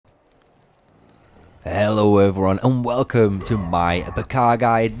Hello everyone and welcome to my Bahkar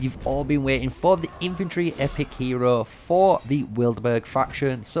guide. You've all been waiting for the infantry epic hero for the Wildberg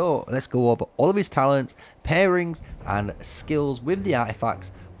faction. So let's go over all of his talents, pairings and skills with the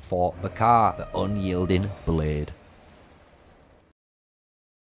artifacts for Bahkar, the unyielding blade.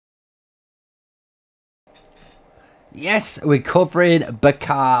 Yes, we're covering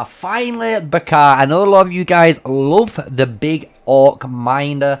Bahkar. Finally, Bahkar. I know a lot of you guys love the big orc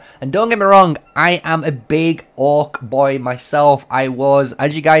minder. And don't get me wrong, I am a big orc boy myself. I was,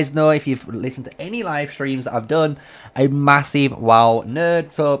 as you guys know, if you've listened to any live streams that I've done, a massive WoW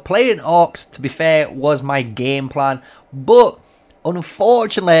nerd. So playing orcs, to be fair, was my game plan. But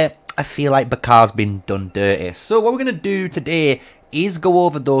unfortunately, I feel like Bahkar's been done dirty. So what we're going to do today is go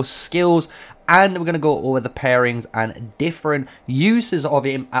over those skills, and we're going to go over the pairings and different uses of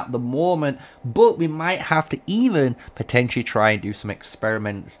him at the moment. But we might have to even potentially try and do some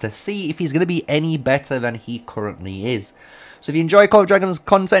experiments to see if he's going to be any better than he currently is. So if you enjoy Call of Dragons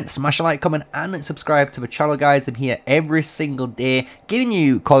content, smash a like, comment and subscribe to the channel, guys. I'm here every single day giving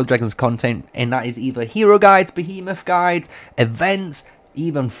you Call of Dragons content, and that is either hero guides, behemoth guides, events,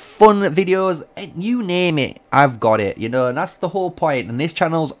 even fun videos, and you name it, I've got it, you know. And that's the whole point, and this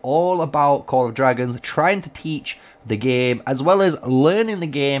channel's all about Call of Dragons, trying to teach the game as well as learning the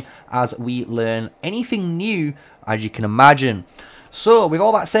game as we learn anything new, as you can imagine. So with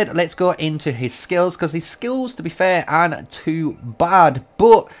all that said, let's go into his skills, because his skills, to be fair, aren't too bad,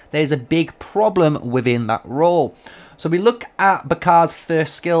 but there's a big problem within that role. So we look at Bahkar's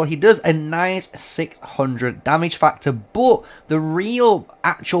first skill. He does a nice 600 damage factor, but the real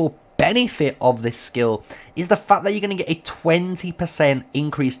actual benefit of this skill is the fact that you're going to get a 20%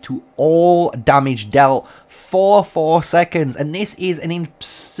 increase to all damage dealt for 4 seconds. And this is an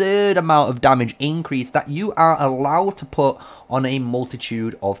absurd amount of damage increase that you are allowed to put on a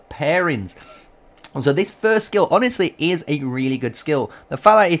multitude of pairings. So this first skill, honestly, is a really good skill. The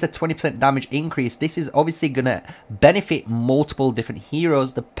fact that it's a 20% damage increase, this is obviously going to benefit multiple different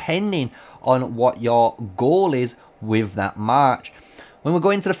heroes depending on what your goal is with that march. When we're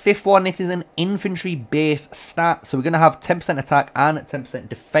going to the fifth one, this is an infantry based stat. So we're going to have 10% attack and 10%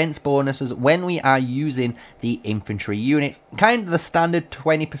 defense bonuses when we are using the infantry units. Kind of the standard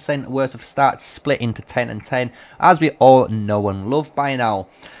 20% worth of stats split into 10 and 10, as we all know and love by now.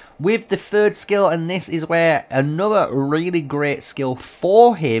 With the third skill, and this is where another really great skill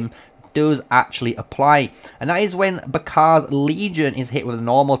for him does actually apply, and that is when Bahkar's Legion is hit with a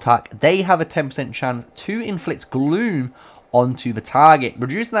normal attack, they have a 10% chance to inflict gloom onto the target,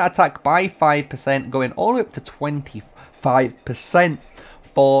 reducing that attack by 5%, going all the way up to 25%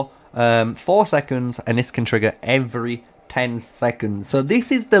 for 4 seconds, and this can trigger every 10 seconds. So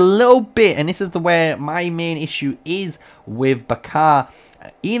this is the little bit, and this is the where my main issue is with Bahkar.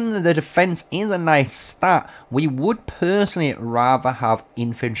 Even though the defense is a nice stat, we would personally rather have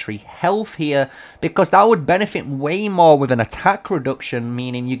infantry health here, because that would benefit way more with an attack reduction,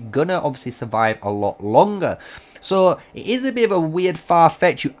 meaning you're gonna obviously survive a lot longer. So it is a bit of a weird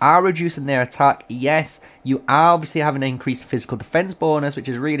far-fetch. You are reducing their attack, yes. You are obviously having an increased physical defense bonus, which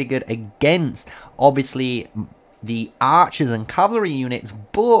is really good against obviously the archers and cavalry units,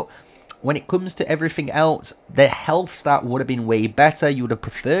 but when it comes to everything else, the health stat would have been way better. You would have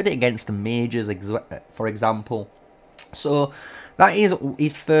preferred it against the mages, for example. So that is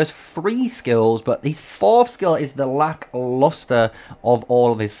his first 3 skills, but his 4th skill is the lackluster of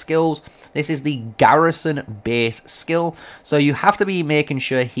all of his skills. This is the Garrison base skill. So you have to be making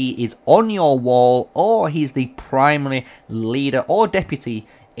sure he is on your wall, or he's the primary leader or deputy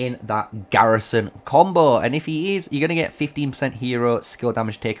in that Garrison combo. And if he is, you're going to get 15% hero skill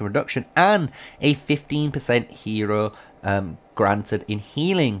damage taken reduction and a 15% hero granted in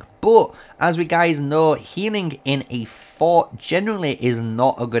healing. But as we guys know, healing in a fort generally is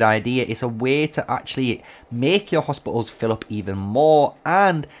not a good idea. It's a way to actually make your hospitals fill up even more,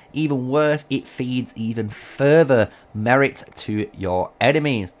 and even worse, it feeds even further merit to your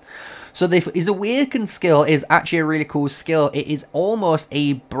enemies. So his Awaken skill is actually a really cool skill. It is almost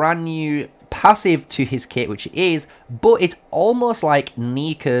a brand new passive to his kit, which it is, but it's almost like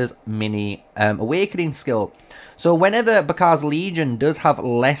Nika's mini Awakening skill. So whenever Bahkar's Legion does have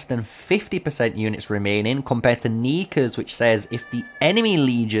less than 50% units remaining, compared to Nika's, which says if the enemy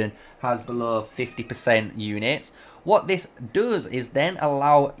Legion has below 50% units, what this does is then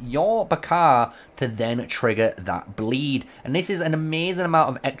allow your Bahkar to then trigger that bleed. And this is an amazing amount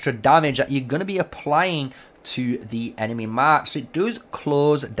of extra damage that you're going to be applying to the enemy march. So it does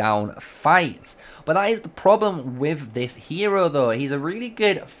close down fights. But that is the problem with this hero though. He's a really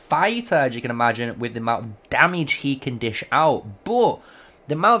good fighter, as you can imagine, with the amount of damage he can dish out. But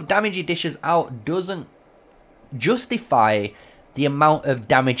the amount of damage he dishes out doesn't justify the amount of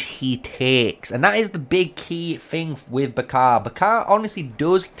damage he takes. And that is the big key thing with Bahkar. Bahkar honestly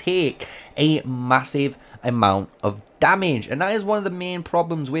does take a massive amount of damage, and that is one of the main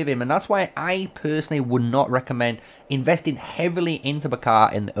problems with him, and that's why I personally would not recommend investing heavily into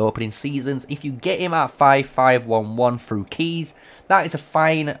Bahkar in the opening seasons. If you get him at 5511 through keys, that is a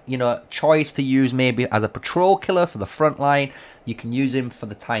fine, you know, choice to use maybe as a patrol killer for the front line. You can use him for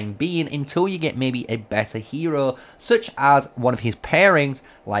the time being until you get maybe a better hero, such as one of his pairings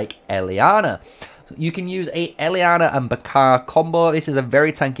like Eliana. You can use a Eliana and Bahkar combo. This is a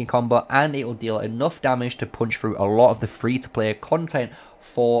very tanky combo, and it will deal enough damage to punch through a lot of the free-to-play content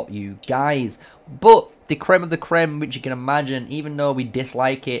for you guys. But the creme of the creme, which you can imagine, even though we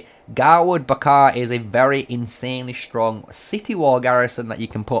dislike it, Garwood Bahkar is a very insanely strong city wall garrison that you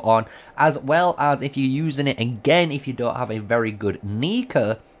can put on, as well as if you're using it again, if you don't have a very good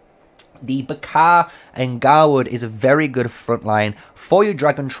Nika, the Bahkar and Garwood is a very good frontline for your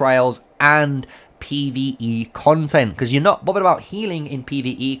Dragon Trials and PvE content, because you're not bothered about healing in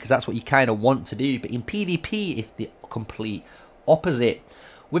PvE because that's what you kind of want to do, but in PvP it's the complete opposite.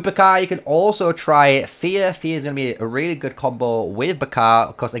 With Bahkar, you can also try Fear. Fear is going to be a really good combo with Bahkar,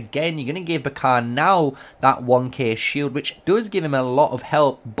 because again, you're going to give Bahkar now that 1k shield, which does give him a lot of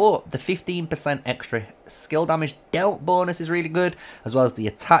help, but the 15% extra skill damage dealt bonus is really good, as well as the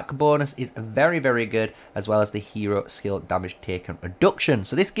attack bonus is very, very good, as well as the hero skill damage taken reduction.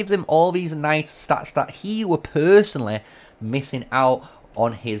 So this gives him all these nice stats that he were personally missing out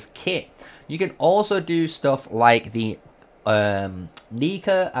on his kit. You can also do stuff like the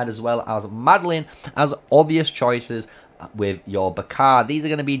Nika and as well as Madeline as obvious choices with your Bahkar. These are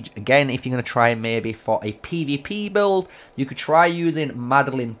going to be, again, if you're going to try maybe for a PvP build, you could try using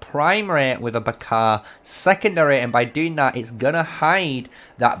Madeline primary with a Bahkar secondary, and by doing that it's going to hide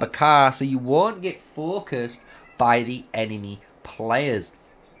that Bahkar so you won't get focused by the enemy players.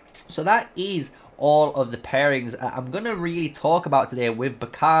 So that is all of the pairings I'm going to really talk about today with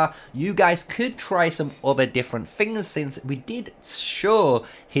Bahkar. You guys could try some other different things, since we did show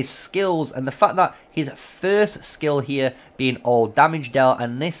his skills, and the fact that his first skill here being all damage dealt,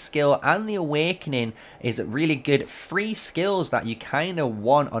 and this skill and the awakening is really good free skills that you kind of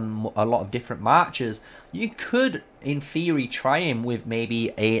want on a lot of different marches. You could in theory try him with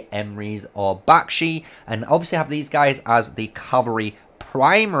maybe a Emrys or Bakshi, and obviously have these guys as the cavalry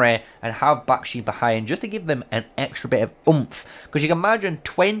primary and have Bakshi behind just to give them an extra bit of oomph, because you can imagine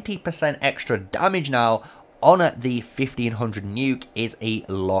 20% extra damage now on the 1500 nuke is a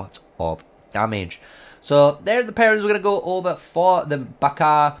lot of damage. So there's the pairings we're going to go over for the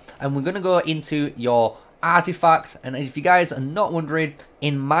Bahkar, and we're going to go into your artifacts. And if you guys are not wondering,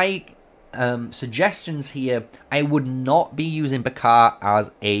 in my suggestions here, I would not be using Bahkar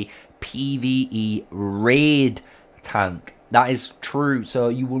as a PvE raid tank. That is true. So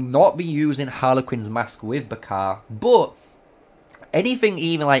you will not be using Harlequin's Mask with Bahkar, but anything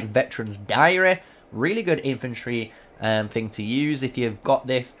even like Veteran's Diary, really good infantry thing to use if you've got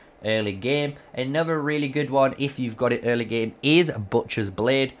this early game. Another really good one if you've got it early game is Butcher's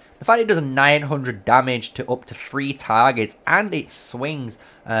Blade. The fact it does 900 damage to up to 3 targets, and it swings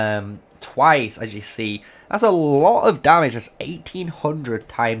twice, as you see. That's a lot of damage. That's 1800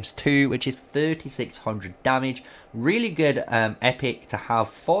 times 2, which is 3600 damage. Really good epic to have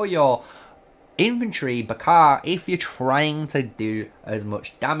for your infantry Bahkar if you're trying to do as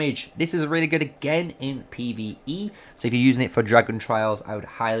much damage. This is really good again in PvE, so if you're using it for Dragon Trials, I would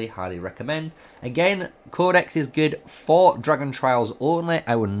highly recommend. Again, Codex is good for Dragon Trials only.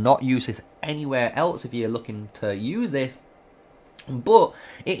 I would not use this anywhere else if you're looking to use this. But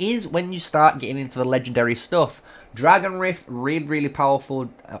it is when you start getting into the legendary stuff. Dragon Rift, really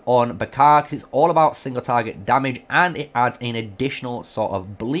powerful on Bahkar, because it's all about single target damage, and it adds an additional sort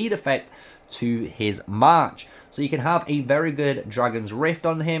of bleed effect to his march. So you can have a very good Dragon's Rift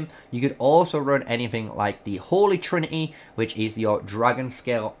on him. You could also run anything like the Holy Trinity, which is your Dragon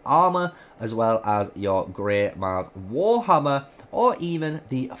Scale armor, as well as your Grey Mars Warhammer, or even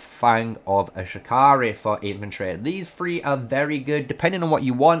the Fang of Ashikari for infantry. These three are very good depending on what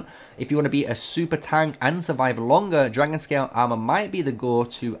you want. If you want to be a super tank and survive longer, Dragon Scale armor might be the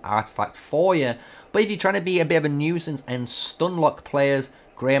go-to artifact for you. But if you're trying to be a bit of a nuisance and stun lock players,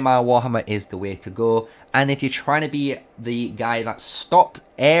 Grey Mars Warhammer is the way to go. And if you're trying to be the guy that stops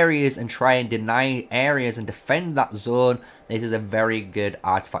areas and try and deny areas and defend that zone, this is a very good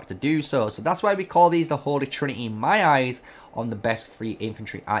artifact to do so. So that's why we call these the Holy Trinity in my eyes, on the best free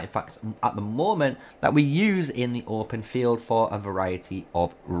infantry artifacts at the moment that we use in the open field for a variety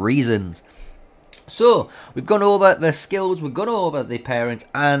of reasons. So, we've gone over the skills, we've gone over the pairings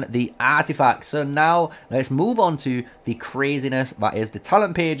and the artifacts. So now, let's move on to the craziness that is the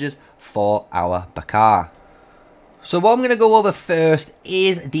talent pages for our Bahkar. So what I'm going to go over first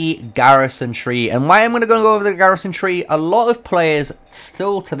is the Garrison tree. And why I'm going to go over the Garrison tree, a lot of players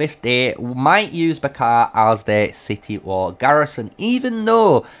still to this day might use Bahkar as their city or garrison. Even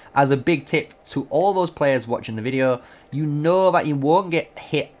though, as a big tip to all those players watching the video, you know that you won't get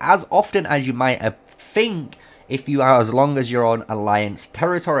hit as often as you might think if you are, as long as you're on Alliance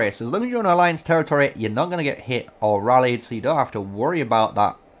territory. So as long as you're on Alliance territory, you're not going to get hit or rallied, so you don't have to worry about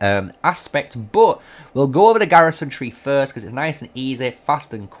that aspect. But we'll go over the Garrison tree first because it's nice and easy,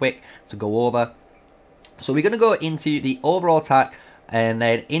 fast and quick to go over. So we're going to go into the overall attack, and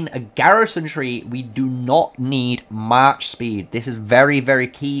then in a Garrison tree we do not need march speed. This is very, very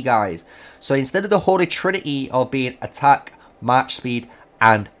key, guys. So instead of the Holy Trinity of being attack, march speed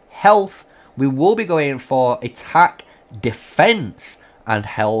and health, we will be going for attack, defense and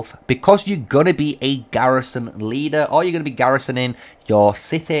health, because you're going to be a garrison leader, or you're going to be garrisoning your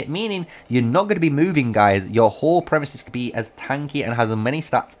city, meaning you're not going to be moving, guys. Your whole premise is to be as tanky and has as many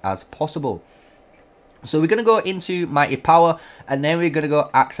stats as possible. So we're going to go into Mighty Power, and then we're going to go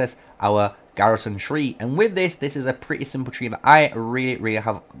access our Garrison tree. And with this is a pretty simple tree that I really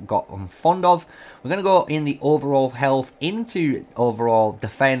have gotten fond of. We're going to go in the overall health into overall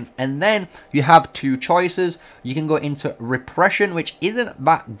defense, and then you have two choices. You can go into repression, which isn't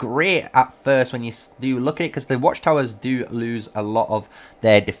that great at first when you do look at it, because the watchtowers do lose a lot of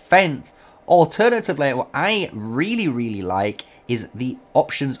their defense. Alternatively, what I really like is the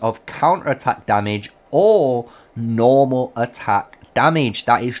options of counter-attack damage or normal attack damage.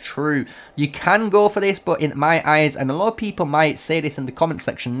 That is true. You can go for this, but in my eyes, and a lot of people might say this in the comment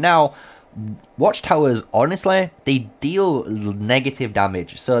section now, watchtowers, honestly, they deal negative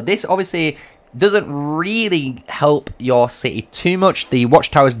damage. So this obviously doesn't really help your city too much. The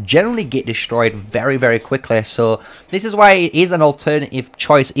watchtowers generally get destroyed very quickly. So this is why it is an alternative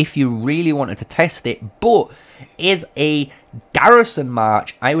choice if you really wanted to test it. But is a garrison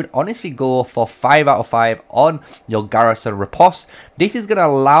march, I would honestly go for 5 out of 5 on your garrison riposte. This is going to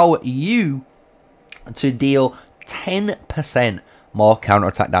allow you to deal 10% more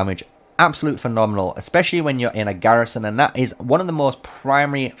counterattack damage. Absolute phenomenal, especially when you're in a garrison, and that is one of the most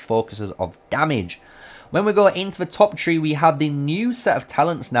primary focuses of damage. When we go into the top tree, we have the new set of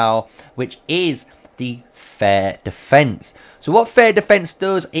talents now, which is the Fair Defense. So what Fair Defense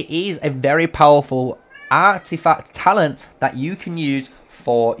does, it is a very powerful artifact talent that you can use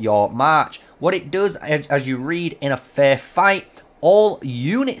for your march. What it does, as you read, in a fair fight, all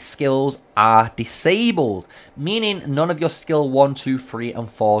unit skills are disabled, meaning none of your skill 1, 2, 3 and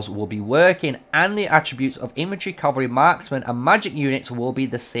 4s will be working, and the attributes of infantry, cavalry, marksmen and magic units will be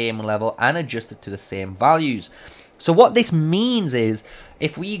the same level and adjusted to the same values. So what this means is,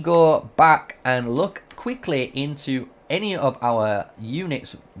 if we go back and look quickly into any of our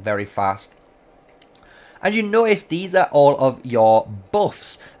units very fast, as you notice, these are all of your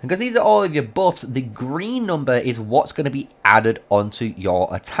buffs. And because these are all of your buffs, the green number is what's going to be added onto your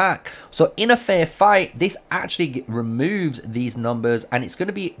attack. So in a fair fight, this actually removes these numbers, and it's going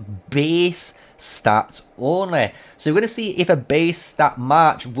to be base stats only. So we're going to see if a base stat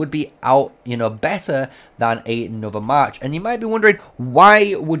march would be out, better than another march. And you might be wondering,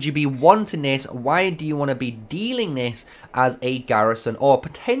 why would you be wanting this? Why do you want to be dealing this as a garrison or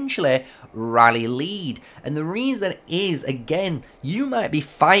potentially rally lead? And the reason is, again, you might be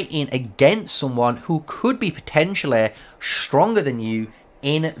fighting against someone who could be potentially stronger than you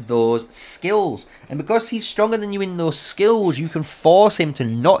in those skills, and because he's stronger than you in those skills, you can force him to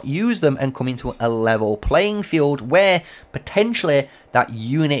not use them and come into a level playing field where potentially that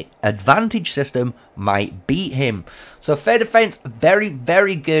unit advantage system might beat him. So Fair Defense,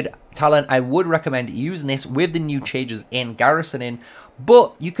 very good talent. I would recommend using this with the new changes in garrisoning.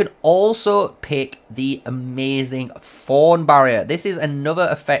 But you can also pick the amazing Thorn Barrier. This is another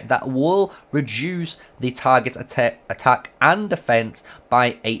effect that will reduce the target's attack and defense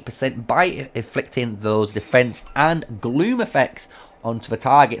by 8% by inflicting those defense and gloom effects onto the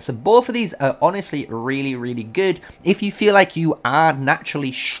target. So both of these are honestly really good. If you feel like you are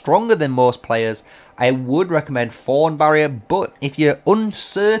naturally stronger than most players, I would recommend Thorn Barrier. But if you're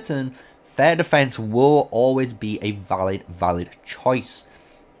uncertain, Fair Defense will always be a valid choice.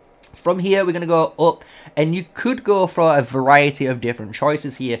 From here, we're going to go up, and you could go for a variety of different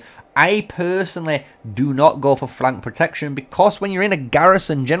choices here. I personally do not go for flank protection because when you're in a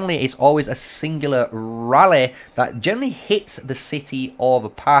garrison, generally it's always a singular rally that generally hits the city or the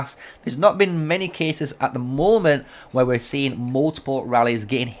pass. There's not been many cases at the moment where we're seeing multiple rallies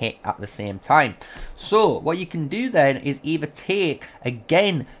getting hit at the same time. So what you can do then is either take,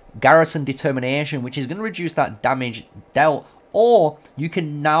 again, garrison determination, which is going to reduce that damage dealt, or you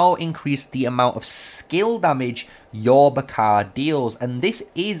can now increase the amount of skill damage your Bahkar deals. And this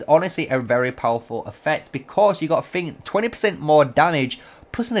is honestly a very powerful effect because you got to think 20% more damage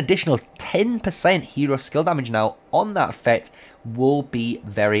plus an additional 10% hero skill damage now on that effect will be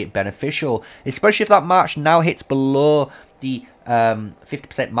very beneficial, especially if that march now hits below the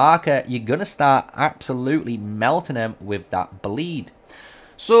 50% marker. You're going to start absolutely melting them with that bleed.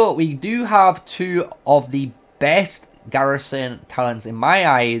 So we do have two of the best garrison talents in my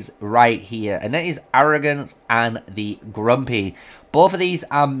eyes right here, and that is arrogance and the grumpy. Both of these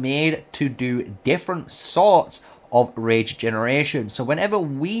are made to do different sorts of rage generation. So whenever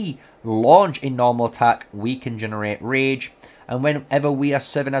we launch a normal attack, we can generate rage, and whenever we are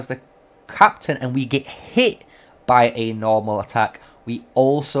serving as the captain and we get hit by a normal attack, we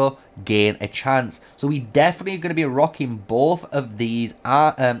also gain a chance. So we definitely going to be rocking both of these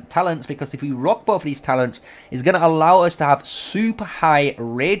talents, because if we rock both of these talents, it's going to allow us to have super high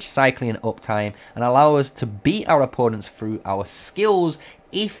rage cycling uptime and allow us to beat our opponents through our skills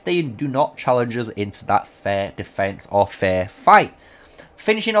if they do not challenge us into that fair defense or fair fight.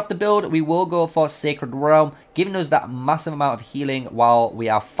 Finishing off the build, we will go for Sacred Realm, giving us that massive amount of healing while we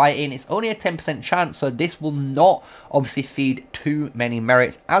are fighting. It's only a 10% chance, so this will not obviously feed too many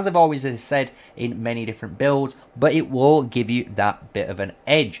merits, as I've always said in many different builds, but it will give you that bit of an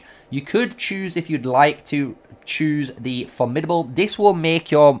edge. You could choose, if you'd like to, choose the Formidable. This will make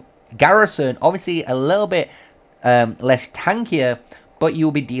your garrison obviously a little bit less tankier, but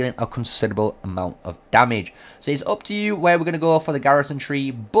you'll be dealing a considerable amount of damage. So it's up to you where we're going to go for the garrison tree,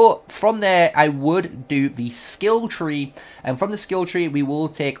 but from there I would do the skill tree, and from the skill tree we will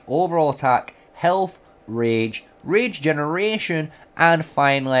take overall attack, health, rage, rage generation, and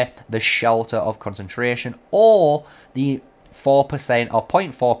finally the shelter of concentration, or the 4% or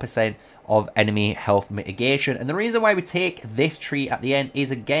 0.4% of enemy health mitigation. And the reason why we take this tree at the end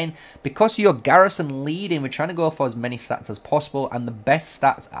is, again, because you're garrison leading, we're trying to go for as many stats as possible and the best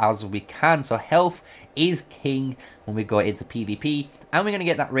stats as we can. So health is king when we go into PvP, and we're going to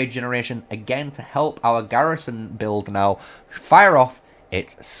get that rage generation again to help our garrison build now fire off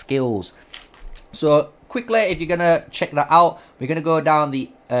its skills. So quickly, if you're going to check that out, we're going to go down the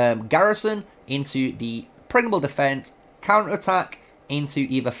garrison into the pregnable defense, counter attack, into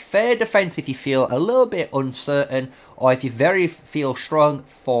either fair defense if you feel a little bit uncertain, or if you very feel strong,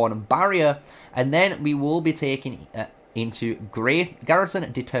 thorn barrier, and then we will be taking into great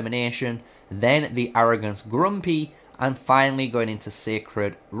garrison determination, then the arrogance grumpy, and finally going into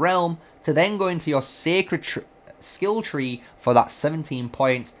sacred realm to then go into your sacred skill tree for that 17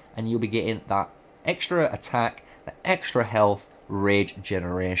 points, and you'll be getting that extra attack, the extra health, rage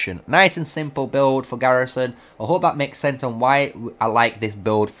generation. Nice and simple build for garrison. I hope that makes sense on why I like this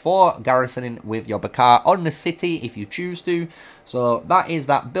build for garrisoning with your Bahkar on the city if you choose to. So that is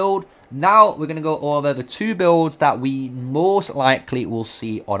that build. Now we're going to go over the two builds that we most likely will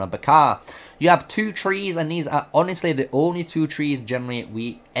see on a Bahkar. You have two trees, and these are honestly the only two trees generally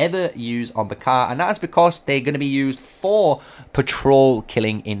we ever use on Bahkar, and that's because they're going to be used for patrol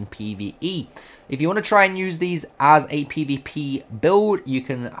killing in PvE. If you want to try and use these as a PvP build, you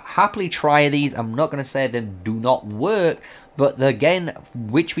can happily try these. I'm not going to say they do not work, but again,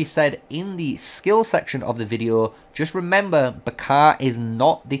 which we said in the skill section of the video, just remember, Bahkar is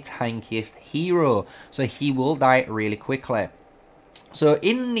not the tankiest hero, so he will die really quickly. So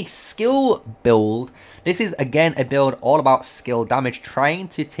in the skill build, this is again a build all about skill damage, trying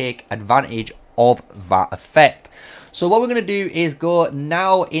to take advantage of that effect. So what we're going to do is go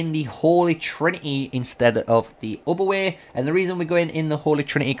now in the Holy Trinity instead of the other way. And the reason we're going in the Holy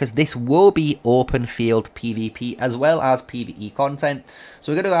Trinity, because this will be open field PvP as well as PvE content.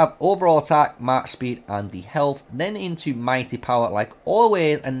 So we're going to have overall attack, march speed, and the health. Then into mighty power like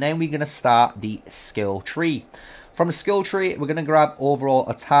always. And then we're going to start the skill tree. From the skill tree, we're going to grab overall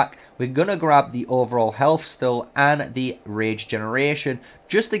attack. We're going to grab the overall health still and the rage generation,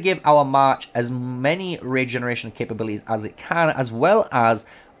 just to give our march as many rage generation capabilities as it can, as well as,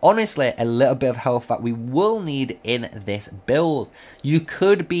 honestly, a little bit of health that we will need in this build. You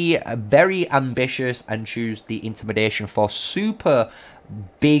could be very ambitious and choose the intimidation for super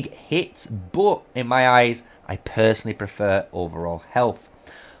big hits, but in my eyes, I personally prefer overall health.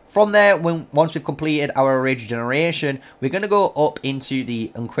 From there, once we've completed our rage generation, we're going to go up into the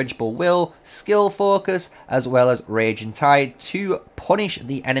Unquenchable Will, Skill Focus, as well as Raging Tide to punish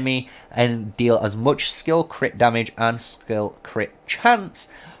the enemy and deal as much skill crit damage and skill crit chance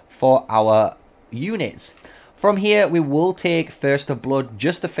for our units. From here, we will take First of Blood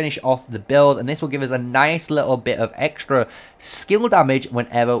just to finish off the build, and this will give us a nice little bit of extra skill damage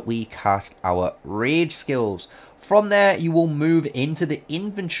whenever we cast our rage skills. From there, you will move into the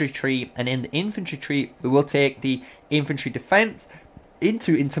infantry tree, and in the infantry tree, we will take the infantry defense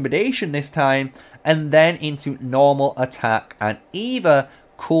into intimidation this time, and then into normal attack and either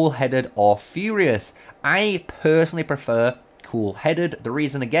cool-headed or furious. I personally prefer cool-headed. The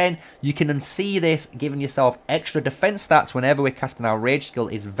reason, again, you can see this giving yourself extra defense stats whenever we're casting our rage skill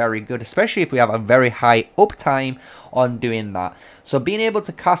is very good, especially if we have a very high uptime on doing that. So being able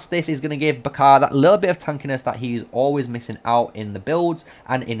to cast this is going to give Bahkar that little bit of tankiness that he's always missing out in the builds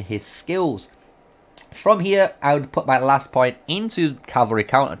and in his skills. From here, I would put my last point into cavalry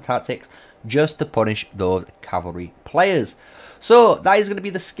counter tactics just to punish those cavalry players. So that is going to be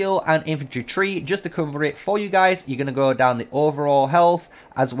the skill and infantry tree. Just to cover it for you guys, you're going to go down the overall health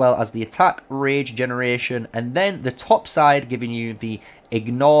as well as the attack, rage generation, and then the top side giving you the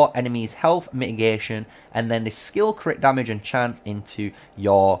ignore enemies health mitigation, and then the skill crit damage and chance into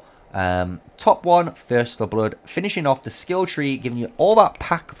your top one, First of Blood, finishing off the skill tree, giving you all that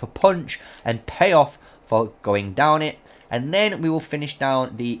pack for punch and payoff for going down it. And then we will finish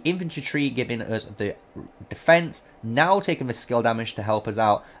down the infantry tree, giving us the defense, now taking the skill damage to help us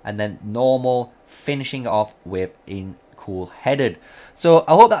out, and then normal, finishing off with in cool-headed. So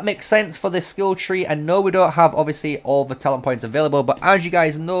I hope that makes sense for the skill tree. I know we don't have obviously all the talent points available, but as you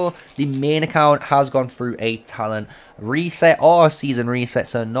guys know, the main account has gone through a talent reset or a season reset,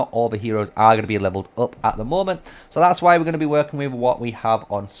 so not all the heroes are going to be leveled up at the moment. So that's why we're going to be working with what we have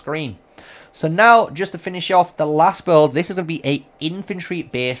on screen. So now, just to finish off the last build, this is going to be a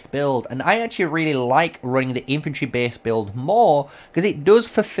infantry-based build. And I actually really like running the infantry-based build more, because it does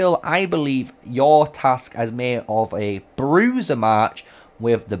fulfill, I believe, your task as mayor of a Bruiser march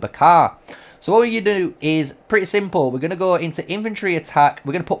with the Bahkar. So what we do is pretty simple. We're going to go into infantry attack.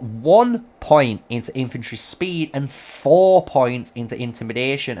 We're going to put 1 point into infantry speed and 4 points into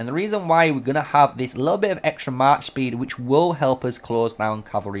intimidation. And the reason why we're going to have this little bit of extra march speed, which will help us close down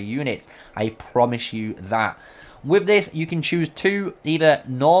cavalry units. I promise you that. With this, you can choose two, either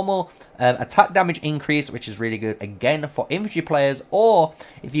normal attack damage increase, which is really good, again, for infantry players, or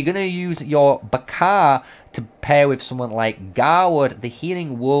if you're going to use your Bahkar to pair with someone like Garwood, the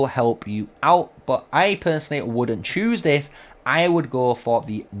healing will help you out, but I personally wouldn't choose this. I would go for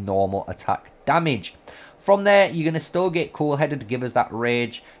the normal attack damage. From there, you're going to still get cool-headed to give us that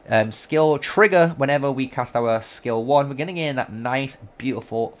rage skill trigger whenever we cast our skill 1. We're going to gain that nice,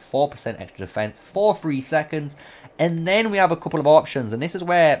 beautiful 4% extra defense for 3 seconds. And then we have a couple of options, and this is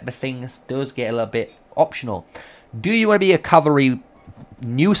where the things does get a little bit optional. Do you want to be a cavalry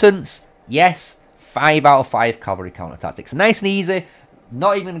nuisance? Yes. 5 out of 5 cavalry counter tactics. Nice and easy.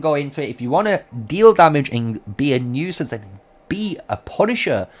 Not even going to go into it. If you want to deal damage and be a nuisance and be a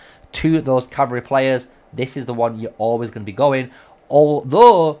punisher to those cavalry players, this is the one you're always going to be going.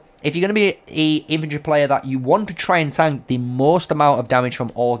 Although, if you're going to be an infantry player that you want to try and tank the most amount of damage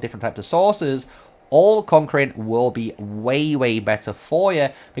from all different types of sources, all conquering will be way, way better for you,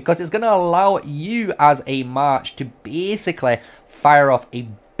 because it's going to allow you as a march to basically fire off a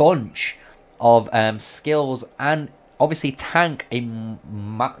bunch of skills and obviously tank a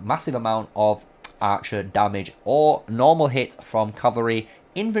massive amount of archer damage or normal hit from cavalry,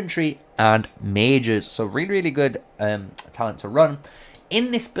 infantry and mages. So really, really good talent to run.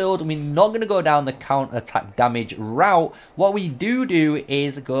 In this build, we're not going to go down the counter-attack damage route. What we do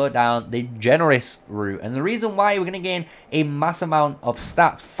is go down the generous route. And the reason why we're going to gain a mass amount of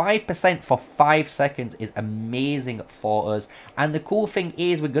stats, 5% for 5 seconds, is amazing for us. And the cool thing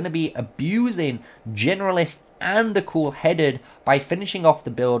is we're going to be abusing generalist and the cool-headed by finishing off the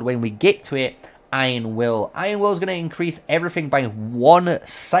build when we get to it. Iron Will. Iron Will is going to increase everything by 1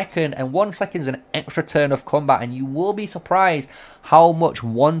 second, and 1 second is an extra turn of combat, and you will be surprised how much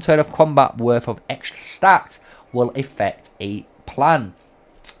 1 turn of combat worth of extra stats will affect a plan.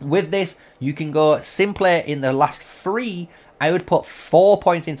 With this, you can go simpler in the last 3. I would put 4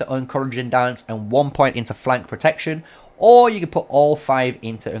 points into Encouraging Dance and 1 point into Flank Protection, or you could put all 5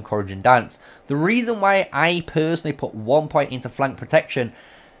 into Encouraging Dance. The reason why I personally put 1 point into Flank Protection,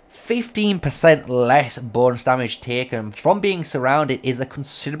 15% less bonus damage taken from being surrounded is a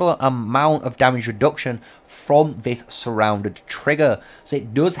considerable amount of damage reduction from this surrounded trigger. So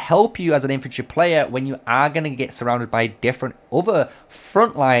it does help you as an infantry player when you are going to get surrounded by different other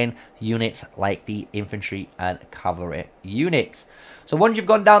frontline units like the infantry and cavalry units. So once you've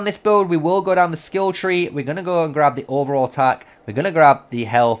gone down this build, we will go down the skill tree. We're going to go and grab the overall attack. We're going to grab the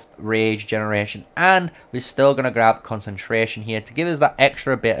health, rage, generation, and we're still going to grab concentration here to give us that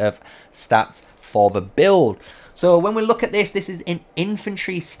extra bit of stats for the build. So when we look at this, this is an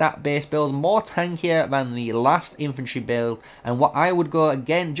infantry stat-based build, more tankier than the last infantry build. And what I would go,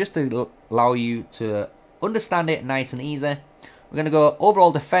 again, just to allow you to understand it nice and easy, we're going to go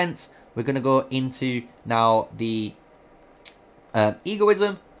overall defense. We're going to go into now the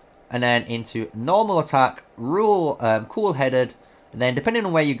egoism, and then into normal attack, rule, cool-headed, and then depending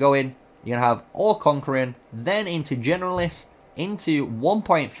on where you're going, you're going to have all-conquering, then into generalist, into 1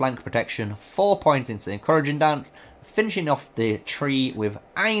 point flank protection, 4 points into encouraging dance, finishing off the tree with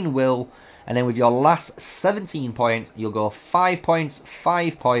iron will, and then with your last 17 points, you'll go 5 points,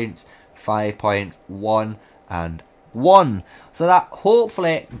 5 points, 5 points, 1 and 1. So that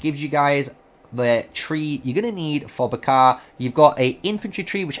hopefully gives you guys the tree you're going to need for Bahkar. You've got a infantry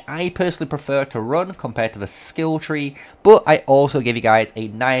tree, which I personally prefer to run compared to the skill tree, but I also give you guys a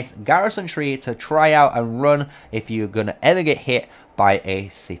nice garrison tree to try out and run if you're going to ever get hit by a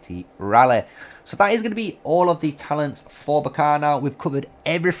city rally. So that is going to be all of the talents for Bahkar now. We've covered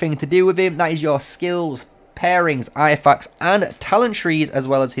everything to do with him. That is your skills, pairings, artifacts, and talent trees, as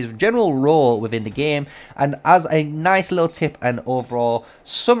well as his general role within the game. And as a nice little tip and overall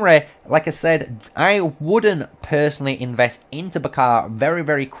summary, like I said, I wouldn't personally invest into Bahkar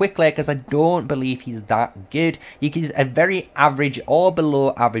very quickly because I don't believe he's that good. He's a very average or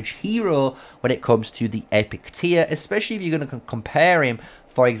below average hero when it comes to the epic tier, especially if you're going to compare him,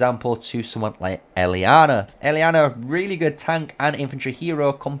 for example, to someone like Eliana. Eliana, really good tank and infantry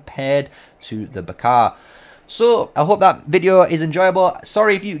hero compared to the Bahkar. So, I hope that video is enjoyable.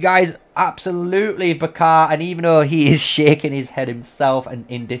 Sorry if you guys absolutely Bahkar, and even though he is shaking his head himself and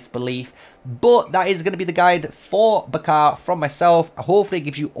in disbelief. But that is going to be the guide for Bahkar from myself. Hopefully it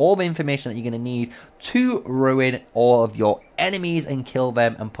gives you all the information that you're going to need to ruin all of your enemies and kill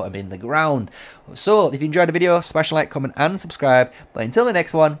them and put them in the ground. So, if you enjoyed the video, smash a like, comment and subscribe. But until the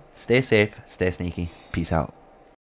next one, stay safe, stay sneaky. Peace out.